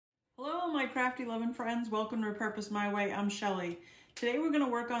my crafty loving friends, welcome to Repurpose My Way. I'm Shelly. Today we're going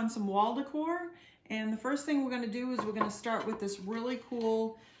to work on some wall decor, and the first thing we're going to do is we're going to start with this really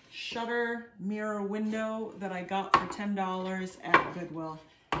cool shutter mirror window that I got for $10 at Goodwill.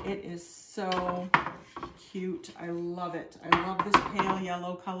 It is so cute. I love it. I love this pale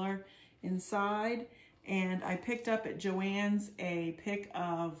yellow color inside, and I picked up at Joann's a pick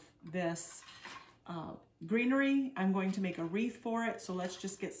of this greenery. I'm going to make a wreath for it, so let's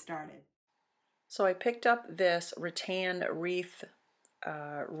just get started. So I picked up this rattan wreath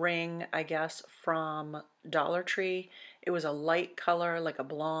ring, I guess, from Dollar Tree. It was a light color, like a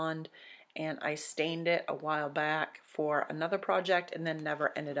blonde, and I stained it a while back for another project and then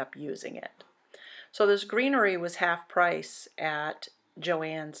never ended up using it. So this greenery was half price at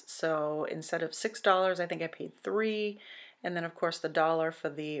Joann's, so instead of $6, I think I paid $3, and then of course the $1 for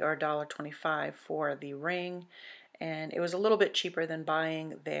the, or $1.25 for the ring, and it was a little bit cheaper than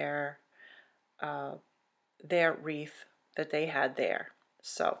buying their wreath that they had there.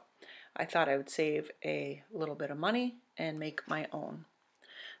 So I thought I would save a little bit of money and make my own.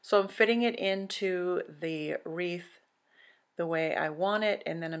 So I'm fitting it into the wreath the way I want it,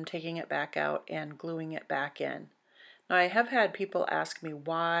 and then I'm taking it back out and gluing it back in. Now I have had people ask me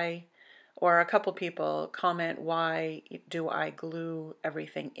why, or a couple people comment, why do I glue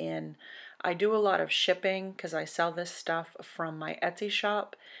everything in? I do a lot of shipping because I sell this stuff from my Etsy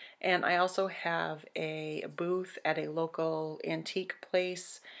shop, and I also have a booth at a local antique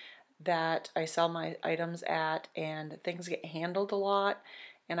place that I sell my items at, and things get handled a lot,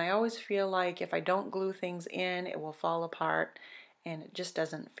 and I always feel like if I don't glue things in, it will fall apart, and it just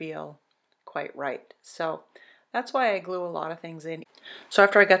doesn't feel quite right. So that's why I glue a lot of things in. So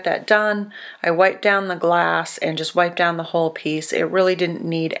after I got that done, I wiped down the glass and just wiped down the whole piece. It really didn't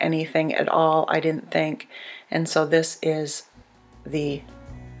need anything at all, I didn't think. And so this is the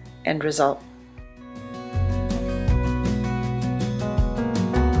end result.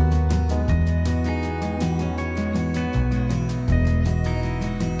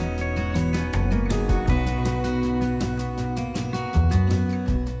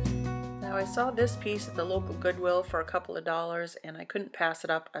 I saw this piece at the local Goodwill for a couple of dollars and I couldn't pass it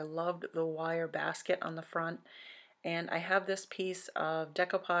up. I loved the wire basket on the front, and I have this piece of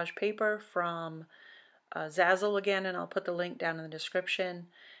decoupage paper from Zazzle again, and I'll put the link down in the description,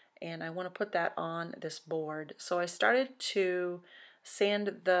 and I want to put that on this board. So I started to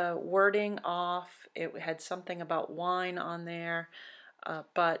sand the wording off. It had something about wine on there,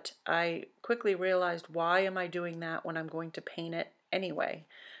 but I quickly realized, why am I doing that when I'm going to paint it anyway?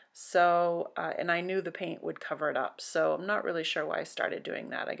 So, and I knew the paint would cover it up, so I'm not really sure why I started doing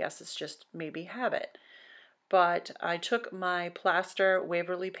that. I guess it's just maybe habit. But I took my plaster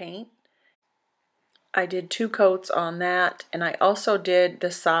Waverly paint. I did 2 coats on that, and I also did the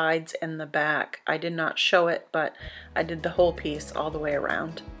sides and the back. I did not show it, but I did the whole piece all the way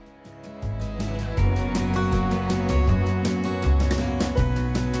around.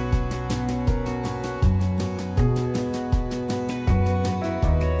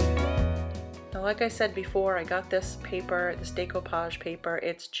 Like I said before, I got this paper, this decoupage paper.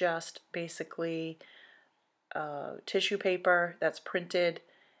 It's just basically tissue paper that's printed,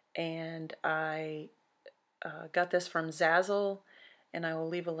 and I got this from Zazzle, and I will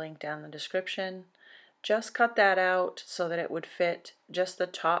leave a link down in the description. Just cut that out so that it would fit just the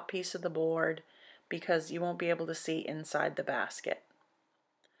top piece of the board, because you won't be able to see inside the basket.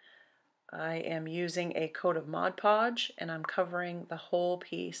 I am using a coat of Mod Podge, and I'm covering the whole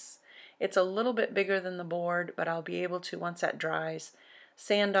piece. It's a little bit bigger than the board, but I'll be able to, once that dries,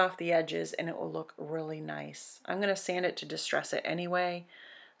 sand off the edges and it will look really nice. I'm going to sand it to distress it anyway,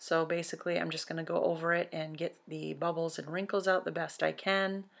 so basically I'm just going to go over it and get the bubbles and wrinkles out the best I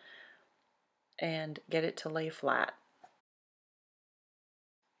can and get it to lay flat.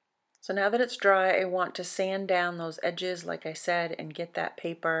 So now that it's dry, I want to sand down those edges like I said and get that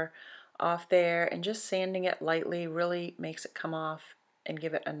paper off there, and just sanding it lightly really makes it come off and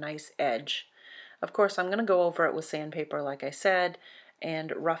give it a nice edge. Of course, I'm going to go over it with sandpaper like I said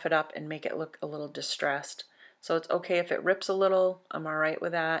and rough it up and make it look a little distressed. So it's okay if it rips a little, I'm alright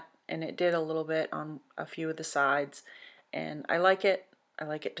with that, and it did a little bit on a few of the sides, and I like it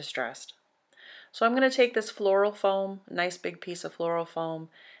distressed. So I'm going to take this floral foam, nice big piece of floral foam,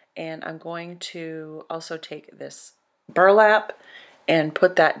 and I'm going to also take this burlap and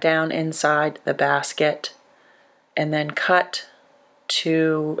put that down inside the basket, and then cut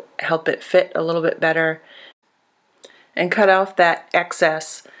to help it fit a little bit better, and cut off that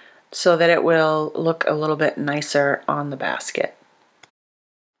excess so that it will look a little bit nicer on the basket.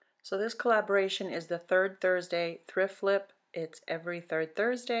 So this collaboration is the third Thursday thrift flip. It's every third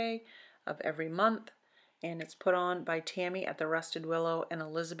Thursday. of every month, and it's put on by Tammy at the Rusted Willow and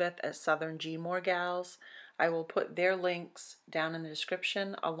Elizabeth at Southern G More Gals. I will put their links down in the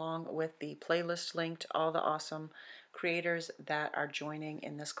description along with the playlist link to all the awesome creators that are joining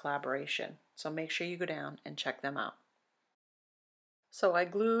in this collaboration. So make sure you go down and check them out. So I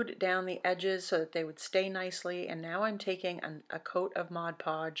glued down the edges so that they would stay nicely, and now I'm taking a coat of Mod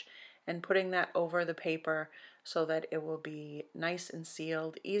Podge and putting that over the paper so that it will be nice and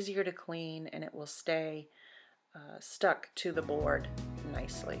sealed, easier to clean, and it will stay stuck to the board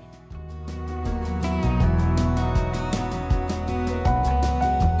nicely.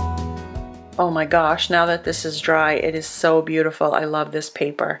 Oh my gosh, now that this is dry, it is so beautiful. I love this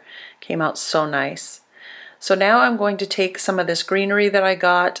paper. Came out so nice. So now I'm going to take some of this greenery that I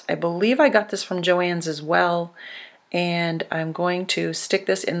got. I believe I got this from Joann's as well. And I'm going to stick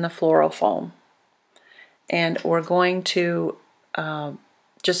this in the floral foam. And we're going to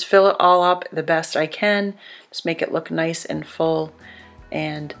just fill it all up the best I can. Just make it look nice and full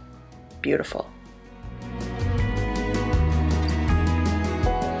and beautiful.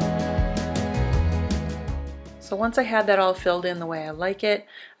 So once I had that all filled in the way I like it,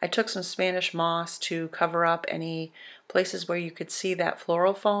 I took some Spanish moss to cover up any places where you could see that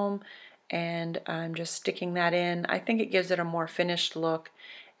floral foam, and I'm just sticking that in. I think it gives it a more finished look,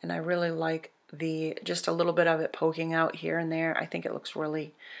 and I really like just a little bit of it poking out here and there. I think it looks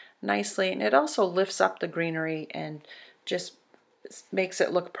really nicely, and it also lifts up the greenery and just makes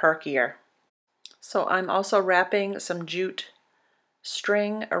it look perkier. So I'm also wrapping some jute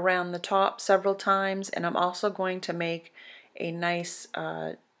string around the top several times, and I'm also going to make a nice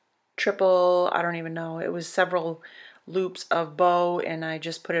triple, I don't even know, it was several loops of bow, and I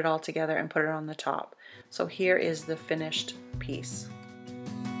just put it all together and put it on the top. So here is the finished piece.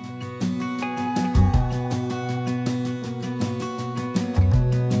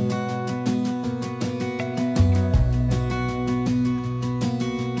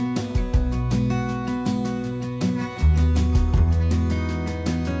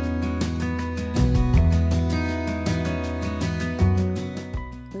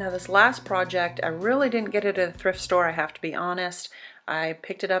 Now this last project, I really didn't get it at a thrift store, I have to be honest. I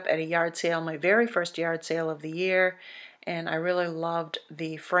picked it up at a yard sale, my very first yard sale of the year, and I really loved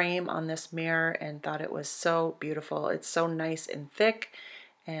the frame on this mirror and thought it was so beautiful. It's so nice and thick,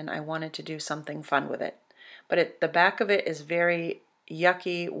 and I wanted to do something fun with it. But the back of it is very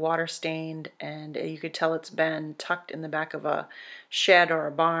yucky, water stained, and you could tell it's been tucked in the back of a shed or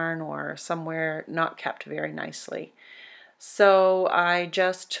a barn or somewhere not kept very nicely. So I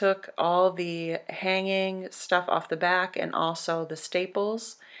just took all the hanging stuff off the back and also the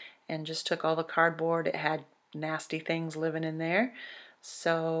staples and just took all the cardboard. It had nasty things living in there.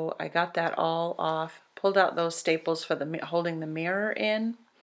 So I got that all off, pulled out those staples for holding the mirror in.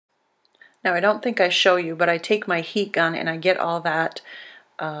 Now I don't think I show you, but I take my heat gun and I get all that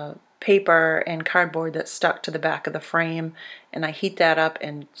paper and cardboard that's stuck to the back of the frame, and I heat that up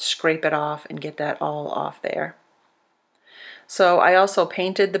and scrape it off and get that all off there. So I also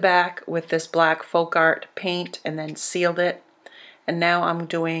painted the back with this black folk art paint and then sealed it. And now I'm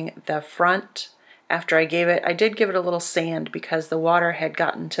doing the front. After I did give it a little sand because the water had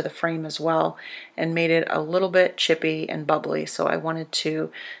gotten to the frame as well and made it a little bit chippy and bubbly. So I wanted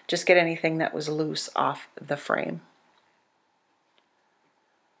to just get anything that was loose off the frame.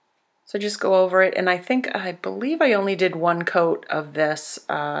 So just go over it, and I believe I only did one coat of this.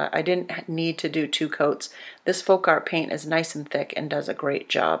 I didn't need to do 2 coats. This folk art paint is nice and thick and does a great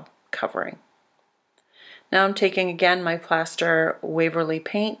job covering. Now I'm taking again my plaster Waverly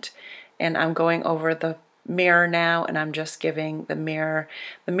paint, and I'm going over the mirror now, and I'm just giving the mirror.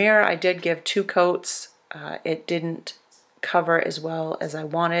 The mirror I did give 2 coats. It didn't cover as well as I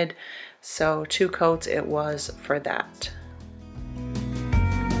wanted, so 2 coats it was for that.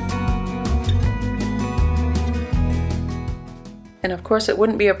 And of course it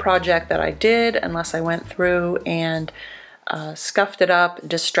wouldn't be a project that I did unless I went through and scuffed it up,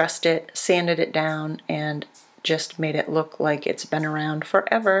 distressed it, sanded it down, and just made it look like it's been around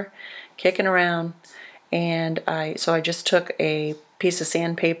forever, kicking around. And so I just took a piece of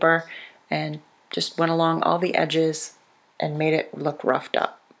sandpaper and just went along all the edges and made it look roughed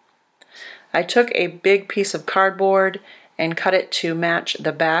up. I took a big piece of cardboard and cut it to match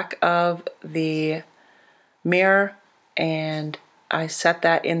the back of the mirror, and I set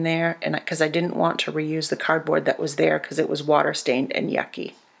that in there, and because I didn't want to reuse the cardboard that was there because it was water stained and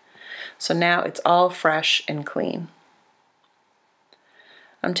yucky. So now it's all fresh and clean.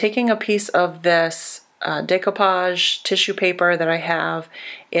 I'm taking a piece of this decoupage tissue paper that I have.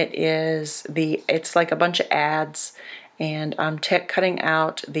 It's like a bunch of ads, and I'm cutting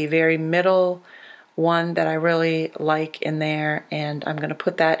out the very middle one that I really like in there, and I'm going to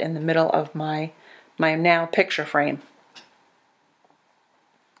put that in the middle of my now picture frame.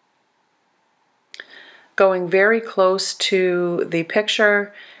 Going very close to the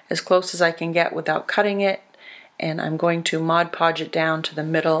picture, as close as I can get without cutting it, and I'm going to Mod Podge it down to the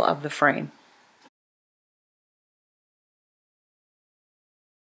middle of the frame.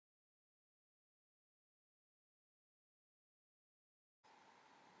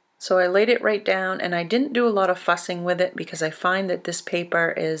 So I laid it right down, and I didn't do a lot of fussing with it because I find that this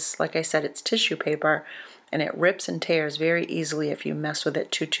paper is, like I said, it's tissue paper, and it rips and tears very easily if you mess with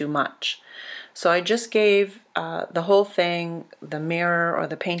it too much. So I just gave the whole thing, the mirror or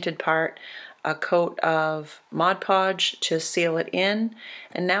the painted part, a coat of Mod Podge to seal it in,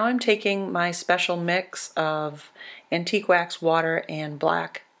 and now I'm taking my special mix of antique wax water and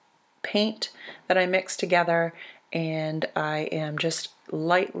black paint that I mixed together, and I am just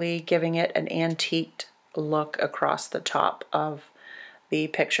lightly giving it an antiqued look across the top of the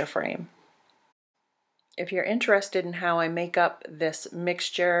picture frame. If you're interested in how I make up this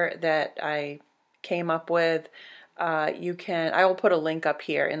mixture that I came up with, I will put a link up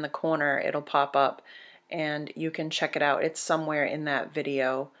here in the corner. It'll pop up and you can check it out. It's somewhere in that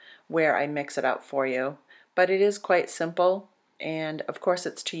video where I mix it up for you. But it is quite simple, and of course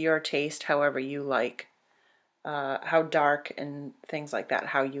it's to your taste, however you like. How dark and things like that,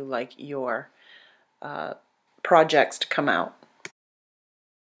 how you like your projects to come out.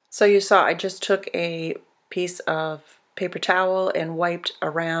 So you saw I just took a piece of paper towel and wiped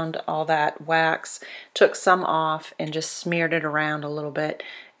around all that wax, took some off and just smeared it around a little bit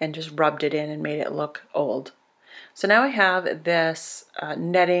and just rubbed it in and made it look old. So now I have this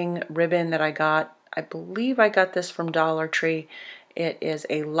netting ribbon that I got. I believe I got this from Dollar Tree. It is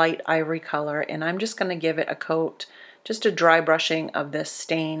a light ivory color, and I'm just going to give it a coat, just a dry brushing of this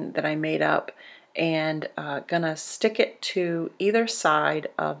stain that I made up, and gonna stick it to either side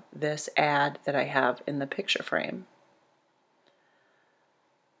of this ad that I have in the picture frame.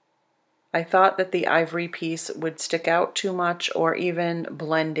 I thought that the ivory piece would stick out too much or even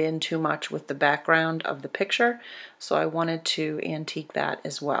blend in too much with the background of the picture, so I wanted to antique that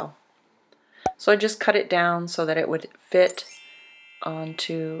as well. So I just cut it down so that it would fit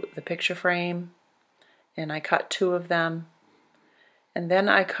onto the picture frame, and I cut 2 of them, and then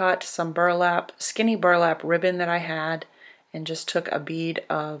I cut some burlap, skinny burlap ribbon that I had, and just took a bead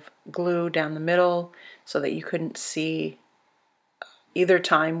of glue down the middle so that you couldn't see either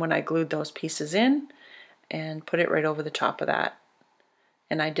time when I glued those pieces in, and put it right over the top of that.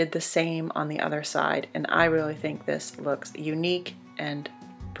 And I did the same on the other side, and I really think this looks unique and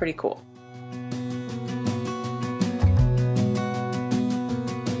pretty cool.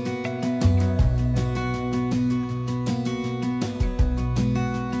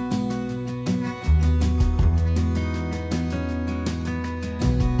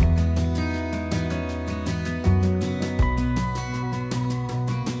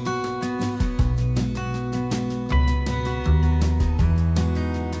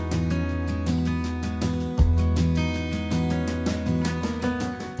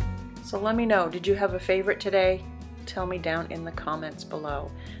 So let me know, did you have a favorite today? Tell me down in the comments below.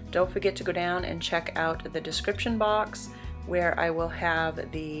 Don't forget to go down and check out the description box where I will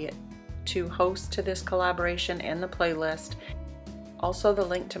have the 2 hosts to this collaboration and the playlist. Also the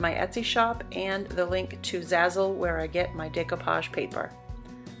link to my Etsy shop and the link to Zazzle where I get my decoupage paper.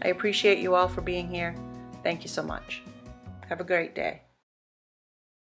 I appreciate you all for being here. Thank you so much. Have a great day.